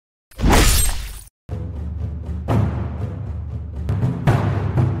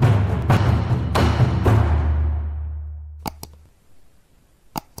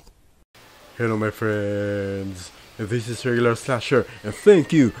Hello my friends, this is Regular Slasher and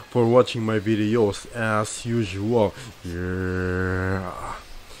thank you for watching my videos as usual. Yeah.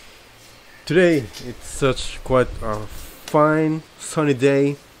 Today it's such quite a fine sunny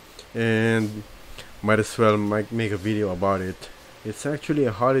day and might as well make a video about it. It's actually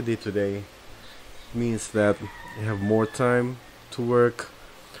a holiday today. It means that I have more time to work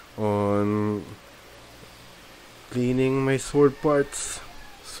on cleaning my sword parts.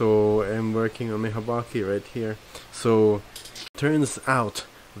 So I'm working on my habaki right here. So turns out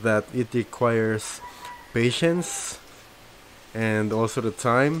that it requires patience and also the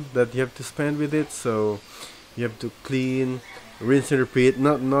time that you have to spend with it. So you have to clean, rinse and repeat,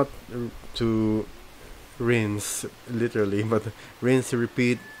 not to rinse literally, but rinse and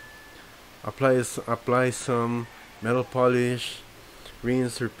repeat, apply some metal polish,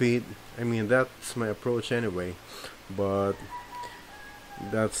 rinse, repeat. I mean, that's my approach anyway, but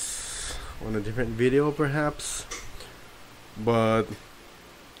that's on a different video perhaps. But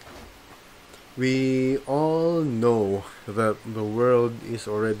we all know that the world is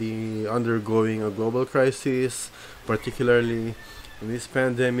already undergoing a global crisis, particularly in this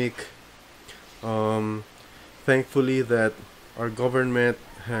pandemic. Thankfully that our government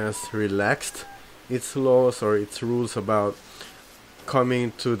has relaxed its laws or its rules about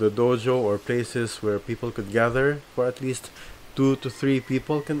coming to the dojo or places where people could gather. For at least 2 to 3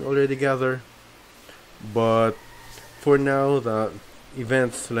 people can already gather. But for now, the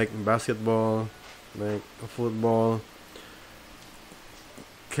events like basketball, like football,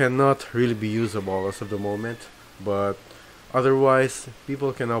 cannot really be usable as of the moment. But otherwise,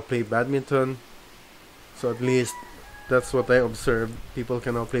 people can now play badminton. So at least that's what I observed. People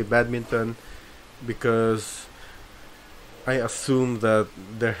can now play badminton because I assume that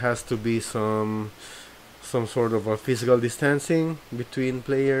there has to be some sort of a physical distancing between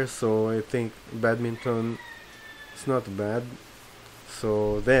players, so I think badminton is not bad.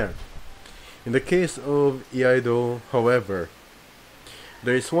 So there. In the case of Iaido, however,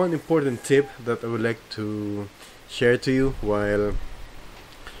 there is one important tip that I would like to share to you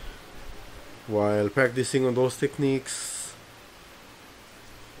while practicing on those techniques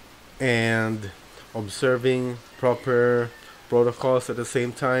and observing proper protocols at the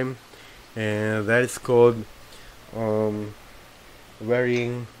same time, and that is called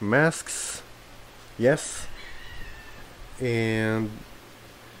wearing masks, yes, and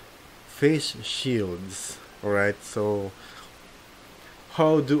face shields. Alright, so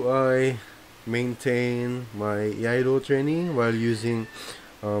how do I maintain my Iaido training while using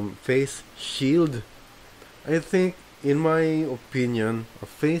face shield? I think, in my opinion, a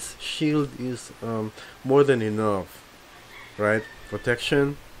face shield is more than enough, right?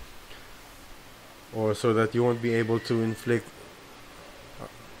 Protection, or so that you won't be able to inflict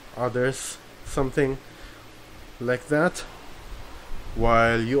others something like that,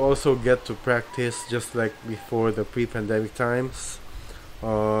 while you also get to practice just like before the pre-pandemic times.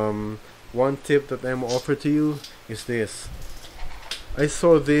 One tip that I'm offer to you is this. I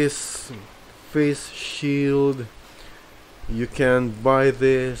saw this face shield. You can buy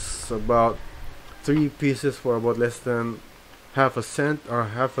this about 3 pieces for about less than half a cent or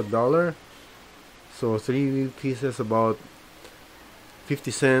half a dollar. So 3 pieces about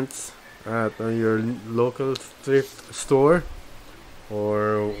 50 cents at your local thrift store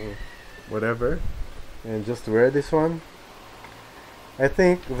or whatever, and just wear this one. I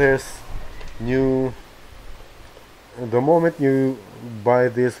think there's the moment you buy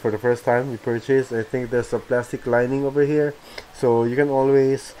this for the first time, you purchase, I think there's a plastic lining over here, so you can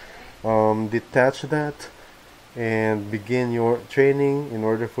always detach that and begin your training in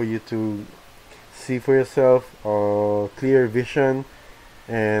order for you to see for yourself clear vision,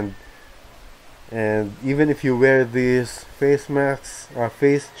 and even if you wear this face mask,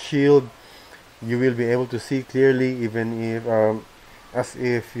 face shield, you will be able to see clearly even if as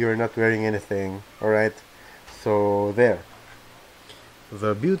if you're not wearing anything. Alright, so there.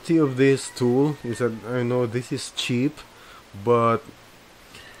 The beauty of this tool is that I know this is cheap, but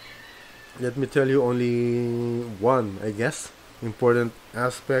let me tell you only one, I guess, important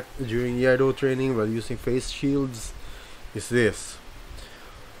aspect during Iaido training while using face shields is this.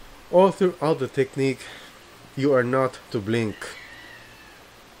 All throughout the technique, you are not to blink.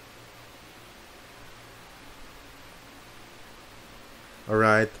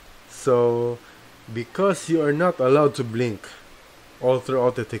 Alright, so because you are not allowed to blink all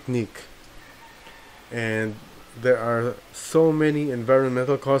throughout the technique, and there are so many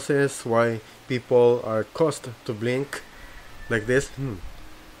environmental causes why people are caused to blink like this, and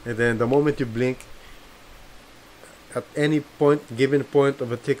then the moment you blink at any given point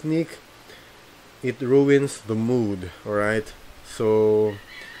of a technique, it ruins the mood. All right, so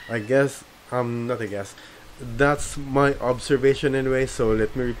I guess not I guess that's my observation anyway, so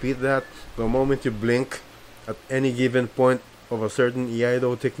let me repeat that. The moment you blink at any given point of a certain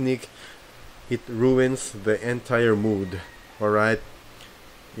Iaido technique, it ruins the entire mood. Alright,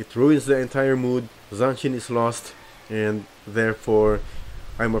 it ruins the entire mood, Zanshin is lost, and therefore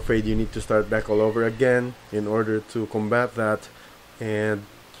I'm afraid you need to start back all over again in order to combat that. And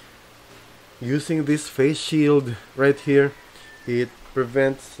using this face shield right here, it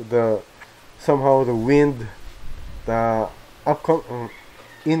prevents the somehow the wind, the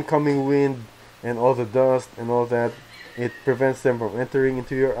incoming wind, and all the dust and all that. It prevents them from entering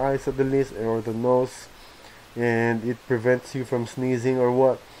into your eyes at the least, or the nose, and it prevents you from sneezing or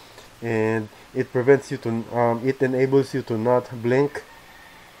what. And it prevents you to it enables you to not blink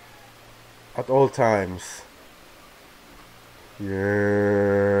at all times.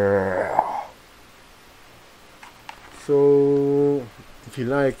 Yeah. So if you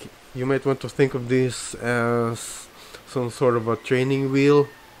like, you might want to think of this as some sort of a training wheel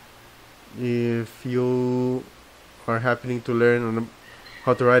if you are happening to learn on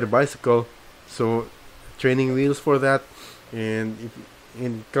how to ride a bicycle. So training wheels for that. And if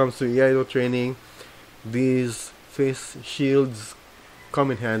it comes to Iaido training, these face shields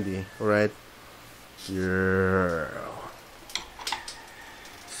come in handy. Alright, yeah.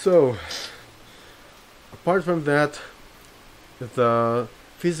 So apart from that, the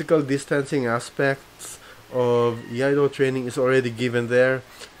physical distancing aspects of Iaido training is already given there,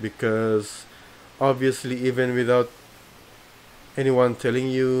 because obviously even without anyone telling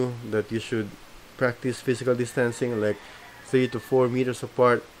you that you should practice physical distancing, like 3 to 4 meters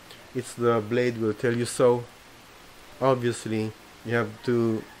apart, it's the blade will tell you so. Obviously you have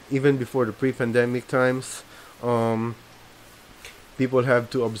to, even before the pre-pandemic times, people have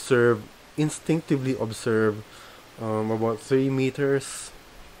to observe, instinctively observe about 3 meters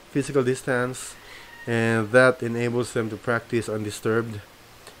physical distance, and that enables them to practice undisturbed,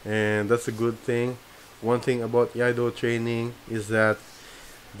 and that's a good thing. One thing about Iaido training is that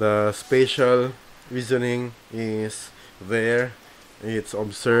the spatial reasoning is there, it's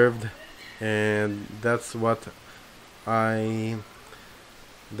observed, and that's what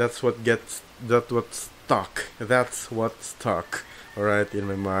stuck, alright, in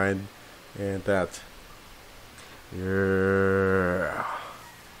my mind. And that, yeah.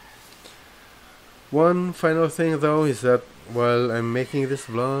 One final thing though is that while I'm making this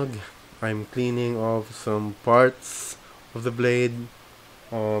vlog, I'm cleaning off some parts of the blade.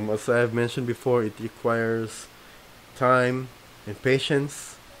 As I've mentioned before, it requires time and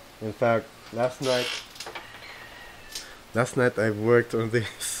patience. In fact, last night I've worked on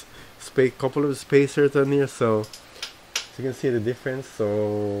this couple of spacers on here, so you can see the difference.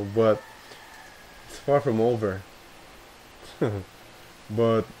 So, but it's far from over.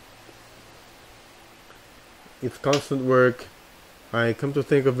 But it's constant work. I come to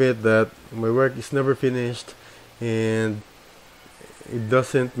think of it that my work is never finished, and it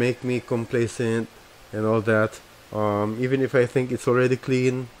doesn't make me complacent and all that. Even if I think it's already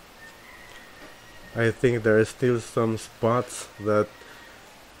clean, I think there are still some spots that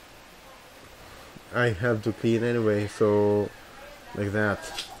I have to clean anyway. So like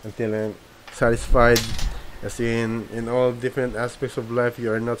that, until I'm satisfied. As in all different aspects of life,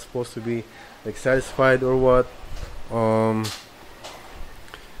 you are not supposed to be like satisfied or what.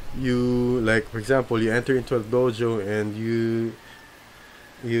 You, like, for example, you enter into a dojo and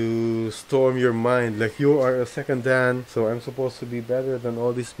you storm your mind like you are a second dan, so I'm supposed to be better than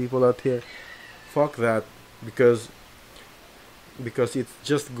all these people out here. Fuck that, because it's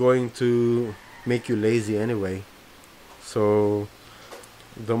just going to make you lazy anyway. So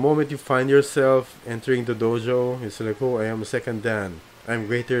the moment you find yourself entering the dojo, it's like, oh, I am a second dan, I'm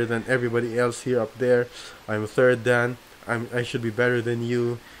greater than everybody else here up there, I'm a third dan, I should be better than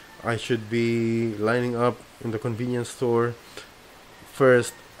you, I should be lining up in the convenience store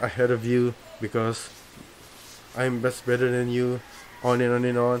first ahead of you because I'm best better than you, on and on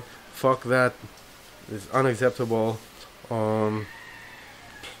and on. Fuck that, it's unacceptable.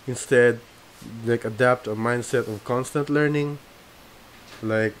 Instead, like, adapt a mindset of constant learning.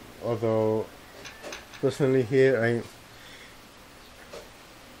 Like, although personally here,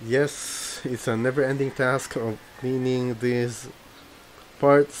 yes, it's a never-ending task of cleaning these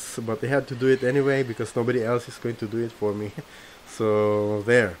parts, but I had to do it anyway because nobody else is going to do it for me. So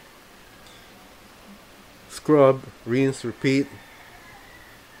there, scrub, rinse, repeat,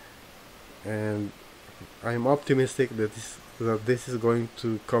 and I'm optimistic that this is going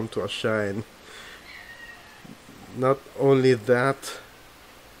to come to a shine. Not only that,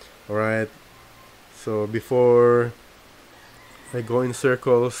 alright, So before I go in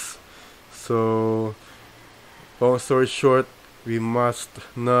circles, so long story short, we must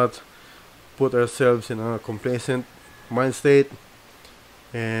not put ourselves in a complacent mind state,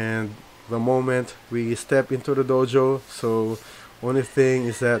 and the moment we step into the dojo, so only thing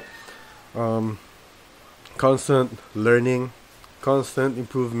is that constant learning, constant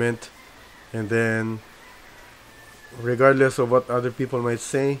improvement, and then regardless of what other people might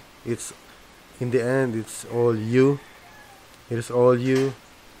say, it's in the end it's all you. It is all you.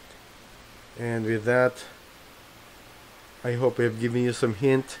 And with that, I hope I've given you some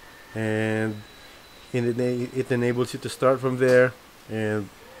hint, and it enables you to start from there, and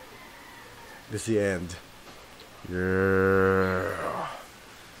this is the end. Yeah.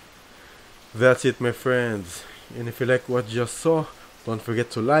 That's it, my friends. And if you like what you just saw, don't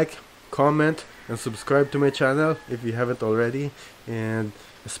forget to like, comment, and subscribe to my channel if you haven't already. And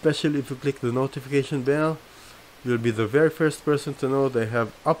especially if you click the notification bell, you'll be the very first person to know that I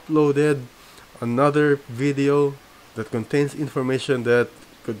have uploaded another video that contains information that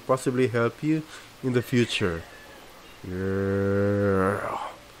could possibly help you in the future. Yeah.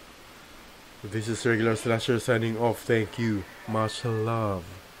 This is Regular Slasher signing off. Thank you. Much love.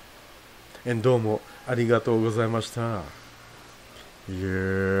 And どうもありがとうございました。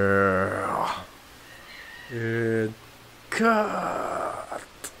Yeah. And cut.